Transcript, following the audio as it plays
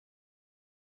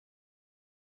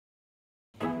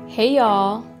Hey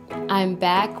y'all, I'm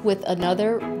back with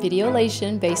another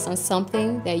videolation based on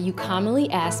something that you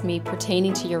commonly ask me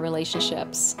pertaining to your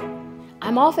relationships.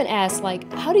 I'm often asked,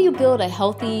 how do you build a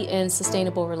healthy and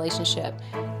sustainable relationship?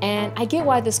 And I get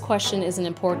why this question is an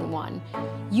important one.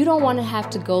 You don't want to have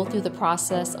to go through the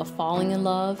process of falling in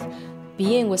love,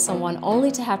 being with someone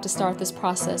only to have to start this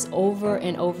process over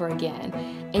and over again.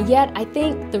 And yet, I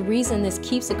think the reason this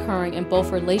keeps occurring in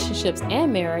both relationships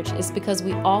and marriage is because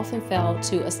we often fail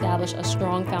to establish a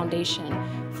strong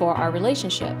foundation for our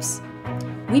relationships.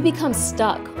 We become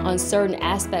stuck on certain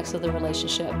aspects of the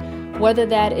relationship, whether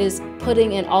that is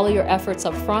putting in all of your efforts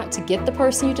up front to get the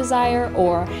person you desire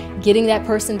or getting that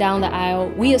person down the aisle.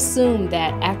 We assume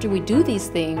that after we do these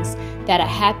things, that a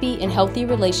happy and healthy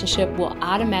relationship will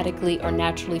automatically or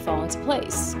naturally fall into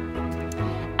place.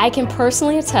 I can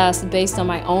personally attest, based on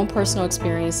my own personal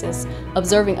experiences,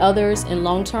 observing others in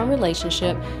long-term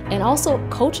relationship and also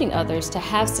coaching others to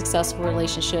have successful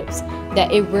relationships,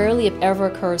 that it rarely if ever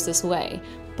occurs this way.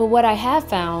 But what I have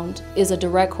found is a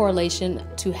direct correlation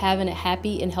to having a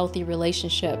happy and healthy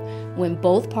relationship when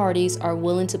both parties are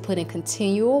willing to put in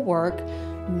continual work,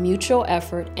 mutual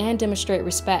effort, and demonstrate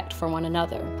respect for one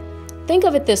another. Think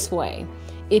of it this way.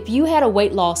 If you had a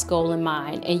weight loss goal in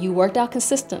mind and you worked out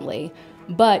consistently,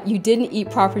 but you didn't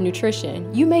eat proper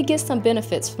nutrition, you may get some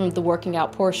benefits from the working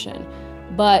out portion.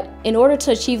 But in order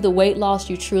to achieve the weight loss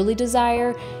you truly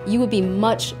desire, you would be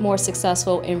much more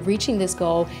successful in reaching this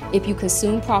goal if you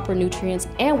consume proper nutrients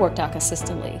and worked out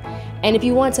consistently. And if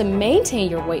you want to maintain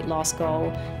your weight loss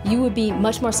goal, you would be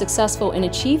much more successful in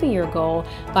achieving your goal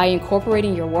by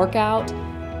incorporating your workout,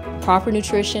 proper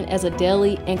nutrition as a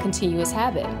daily and continuous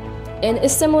habit. And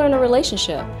it's similar in a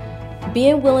relationship.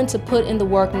 Being willing to put in the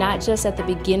work not just at the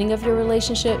beginning of your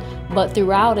relationship, but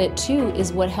throughout it too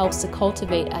is what helps to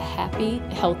cultivate a happy,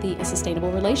 healthy, and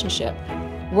sustainable relationship.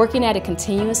 Working at it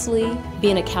continuously,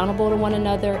 being accountable to one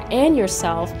another and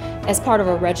yourself as part of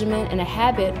a regimen and a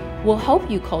habit will help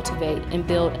you cultivate and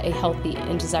build a healthy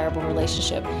and desirable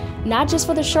relationship, not just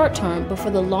for the short term, but for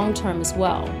the long term as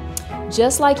well.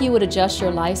 Just like you would adjust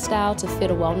your lifestyle to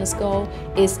fit a wellness goal,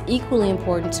 it's equally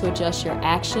important to adjust your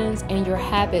actions and your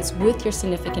habits with your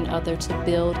significant other to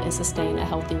build and sustain a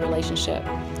healthy relationship.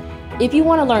 If you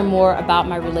want to learn more about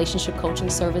my relationship coaching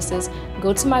services,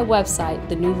 go to my website,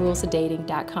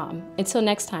 thenewrulesofdating.com. Until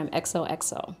next time,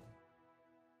 XOXO.